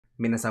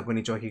皆さんこん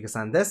にちは、ヒゲ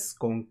さんです。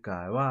今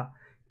回は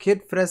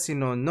KID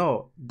FRESINO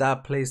の The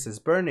Place is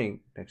Burning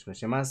リアクション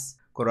します。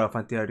これはフ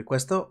ァンティアリクエ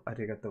ストあ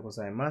りがとうご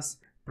ざいます。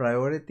プライ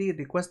オリティ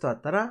リクエストあっ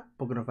たら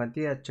僕のファン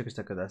ティアチェックし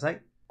てくださ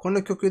い。こ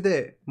の曲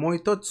でもう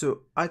一つ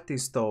アーティ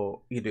ス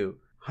トいる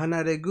ハ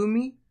ナレグ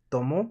ミ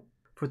とも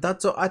二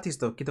つアーティス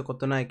ト聞いたこ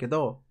とないけ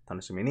ど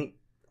楽しみに。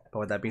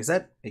With that being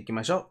said、行き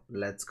ましょう。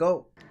Let's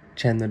go!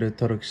 チャンネル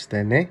登録し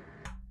てね。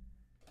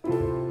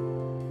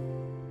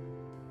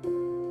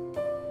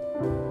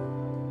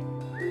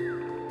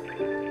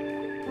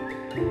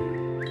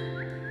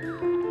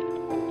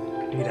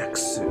リラック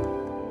ス。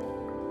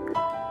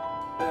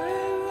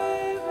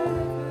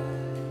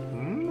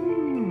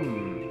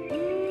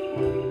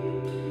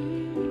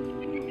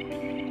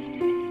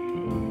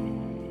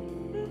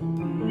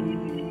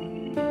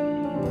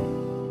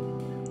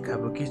歌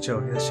舞伎町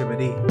久しぶ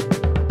り。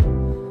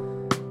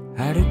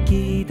歩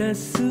き出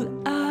す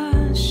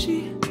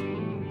足、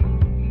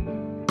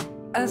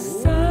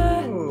朝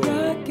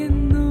焼け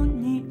の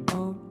匂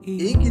い、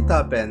いいギ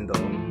ターベンド。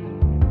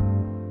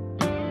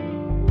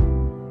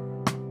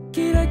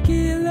キラ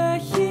キラ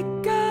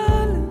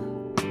光る、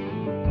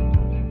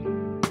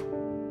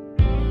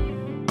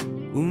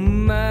生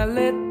ま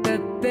れた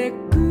て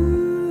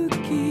空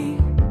気、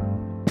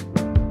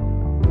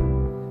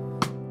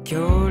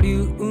恐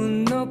竜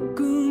の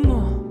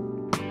雲、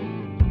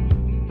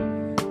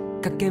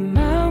駆け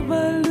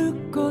回る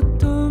子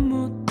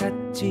供た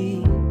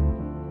ち。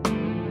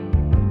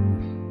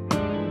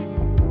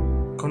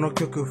この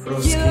曲フ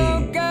ロスキ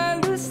ー、ピ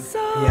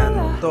ア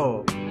ノ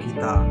とギ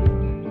タ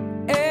ー。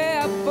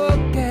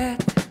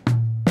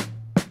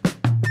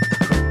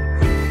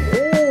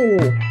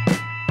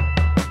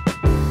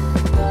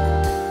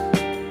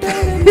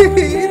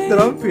ト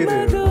ランペル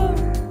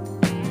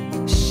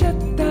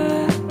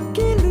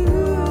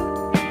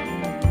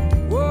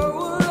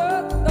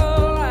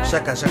シ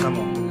ャカシャカ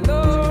も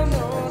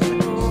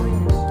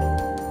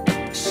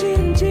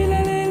信じ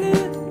られる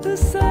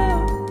嘘、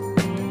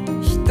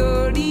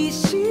一人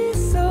し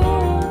そう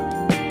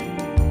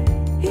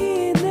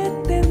いいねっ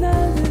て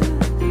なる。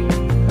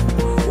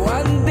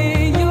 One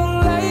day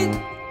you're right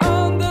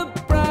on the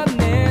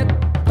planet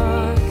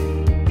Park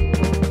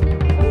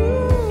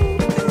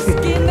好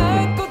き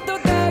なこと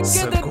だけ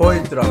でど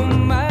こ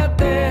ま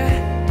で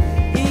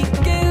い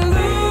ける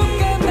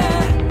かな。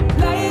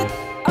 Right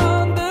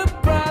on the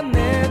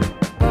planet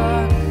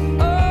Park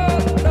Oh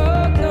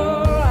no no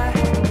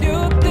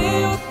両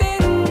手を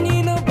天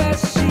に伸ば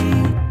し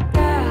た。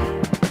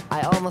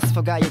 I almost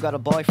forgot you got a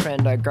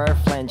boyfriend or a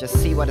girlfriend. Just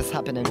see what is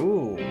happening.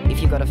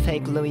 If you got a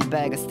fake Louis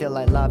bag, still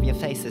I love your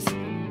faces.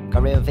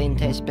 Got real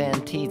vintage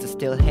band tees,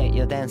 still hate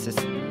your dances.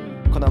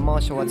 この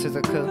猛暑は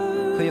続く。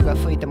冬が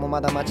吹いても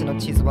まだ街の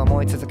地図は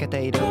燃え続け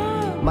ている。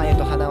眉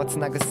と鼻をつ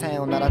なぐ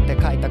線を習って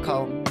書いた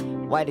顔。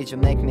Why did you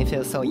make me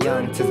feel so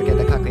young? 続け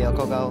て書く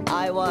横顔。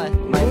I want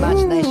my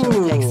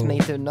imagination takes me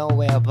to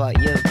nowhere but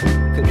you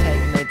could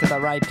take me to the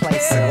right place.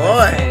 すごい。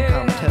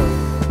Come to.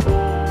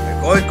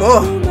 行こう行こ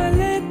う。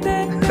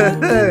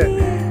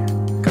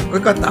かっこ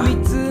よかった。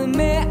見つ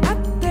め合っ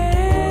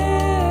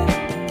て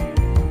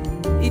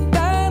い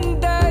たん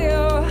だ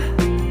よ。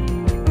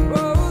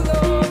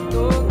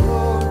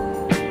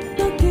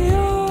時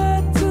を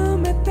集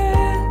めて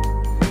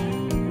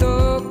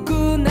遠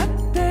くなっ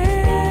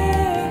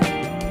て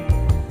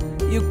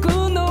行く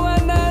のは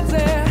なぜ。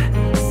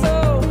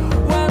 So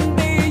one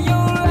day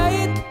you're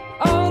right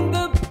on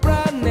the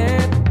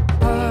planet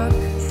Park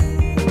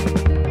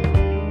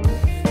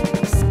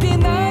好き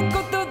な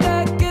こと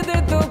だけ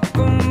でど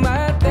こ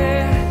ま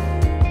で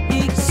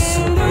いける。す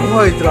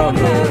ごいドラム。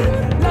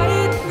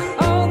Right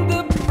on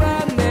the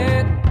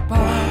planet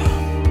Park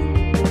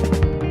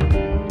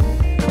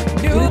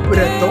両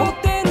手を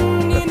天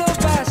に伸ば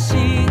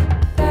し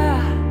た。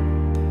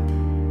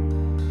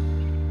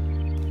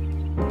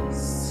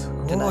す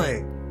ごい。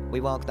 Tonight,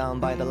 we walk down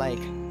by the lake.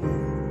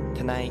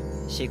 Tonight,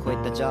 she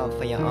quit the job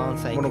for your own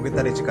sake. このギ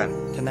タリ時間。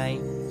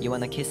 Tonight, you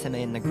wanna kiss him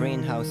in the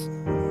greenhouse.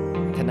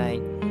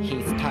 Tonight,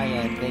 he's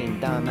tired being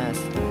dumbass.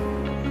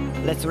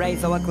 Let's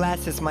raise our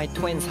glasses, my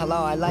twins.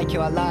 Hello, I like you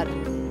a lot.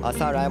 Oh,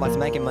 sorry, I was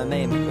making my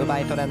meme. 奪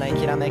い取らない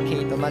きらめ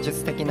きと魔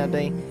術的な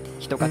美。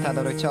人がた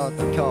どる蝶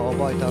と今日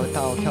覚えた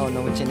歌を今日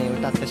のうちに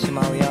歌ってし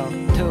まうよ。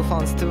Two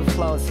phones, two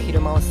flows. 昼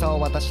間そ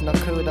う私の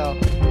空洞。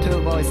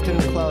Two boys, two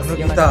close.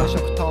 夜中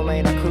色透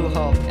明な空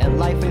砲。And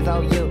life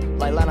without you,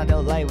 like Lana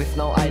Del Rey with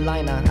no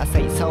eyeliner. I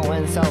say so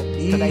and so.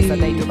 Today's a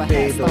day to buy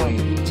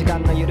hairstone. 時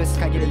間の許す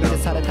限り許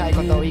されたい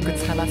ことをいく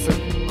つ話す。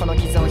この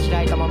傷を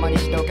開いたままに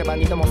しておけば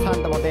二度も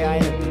三度も出会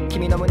える。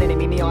君の胸に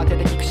耳を当て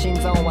て聞く心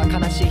臓は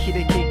悲しい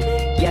響き。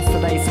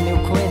Yesterday's new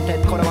quintet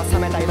これは冷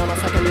めた色の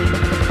叫び。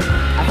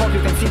I hope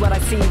you can see what I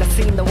see, the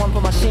scene, the one for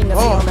machine, the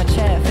scene on the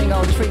chair, finger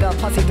on trigger,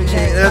 pussy to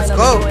jet. Let's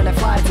go. When I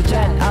fly to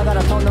jet, I got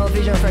a tunnel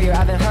vision for you, I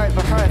haven't heard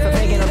but heard. For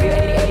thinking of you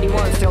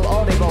 80-81, still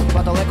audible,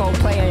 but the record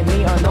player and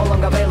me are no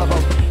longer available.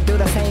 Do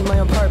the same on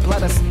your perp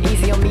letters,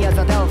 easy on me as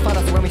I tell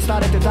fathers. When we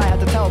started to die, I had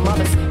to tell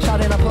mothers. Shot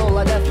in a pool,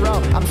 a death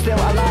row. I'm still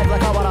alive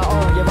like how what I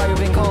own. Yeah, but you've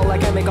been cold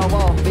like chemical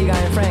wall. Bigger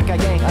and frank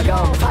again, I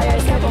go. Fire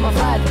escape on my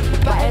flat.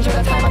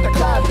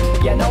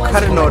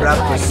 のラ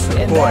ップす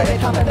ごい。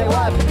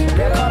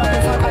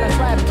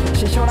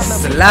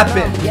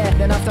Slapping. Yeah,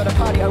 then after the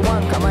party I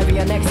won, I might be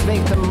your next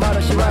victim.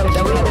 Murder she wrote.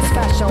 The realest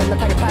fashion, the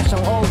type of passion.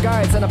 Old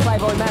girls in a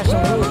playboy mansion.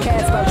 Who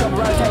cares about job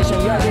rotation?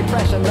 Your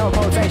depression, no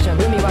quotation.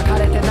 海は枯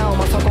れてなお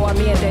もそこは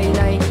見えてい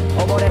ない。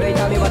溺れる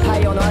痛みは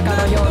太陽の赤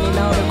のように治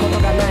ること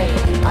がない。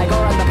I go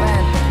around the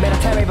band, made a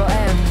terrible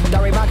end. The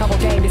remarkable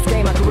game, this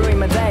game I could ruin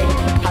my day.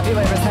 Have you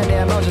ever sent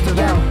the emotion to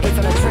them? It's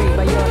on a tree,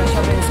 but you're on a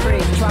shopping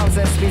spree.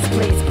 Trousers, beats,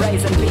 please,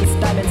 brazen beats,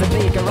 diamonds and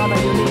big, around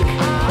unique.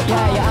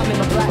 Yeah, I'm in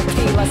a black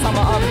tee, like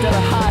summer up to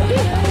the high.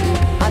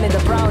 I need the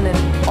browning,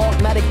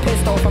 automatic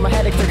pistol from a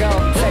headache to go.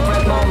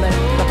 Sacred moment,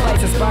 the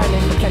place is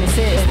burning. Can you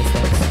see it?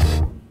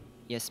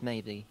 Yes,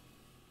 maybe.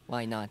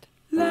 Why not?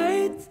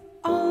 Lights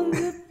on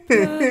the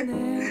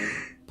planet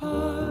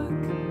park.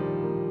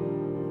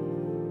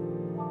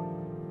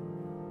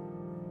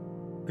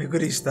 びっく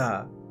りし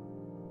た。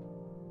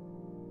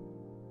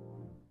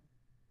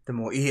で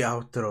もいいア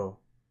ウトロ。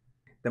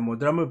でも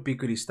ドラムびっ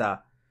くりし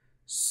た。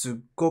すっ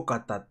ごか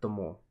ったと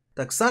思う。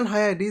たくさん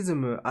速いリズ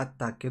ムあっ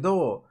たけ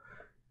ど、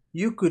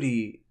ゆっく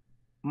り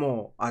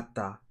もあっ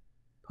た。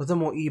とて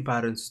もいい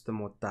バランスと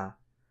思った。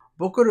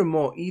僕ら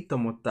もいいと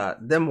思った。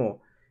で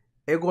も、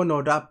英語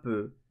のラッ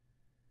プ、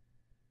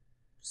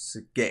す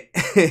っげ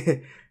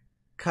え。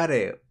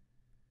彼、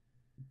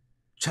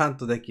ちゃん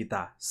とでき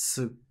た。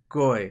すっ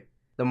ごい。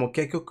でも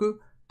結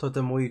局、と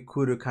てもいい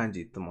クール感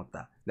じと思っ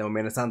た。でも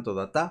皆さんどう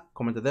だった？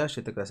コメントで教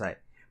えてください。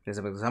皆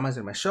さ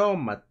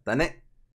ん、またね。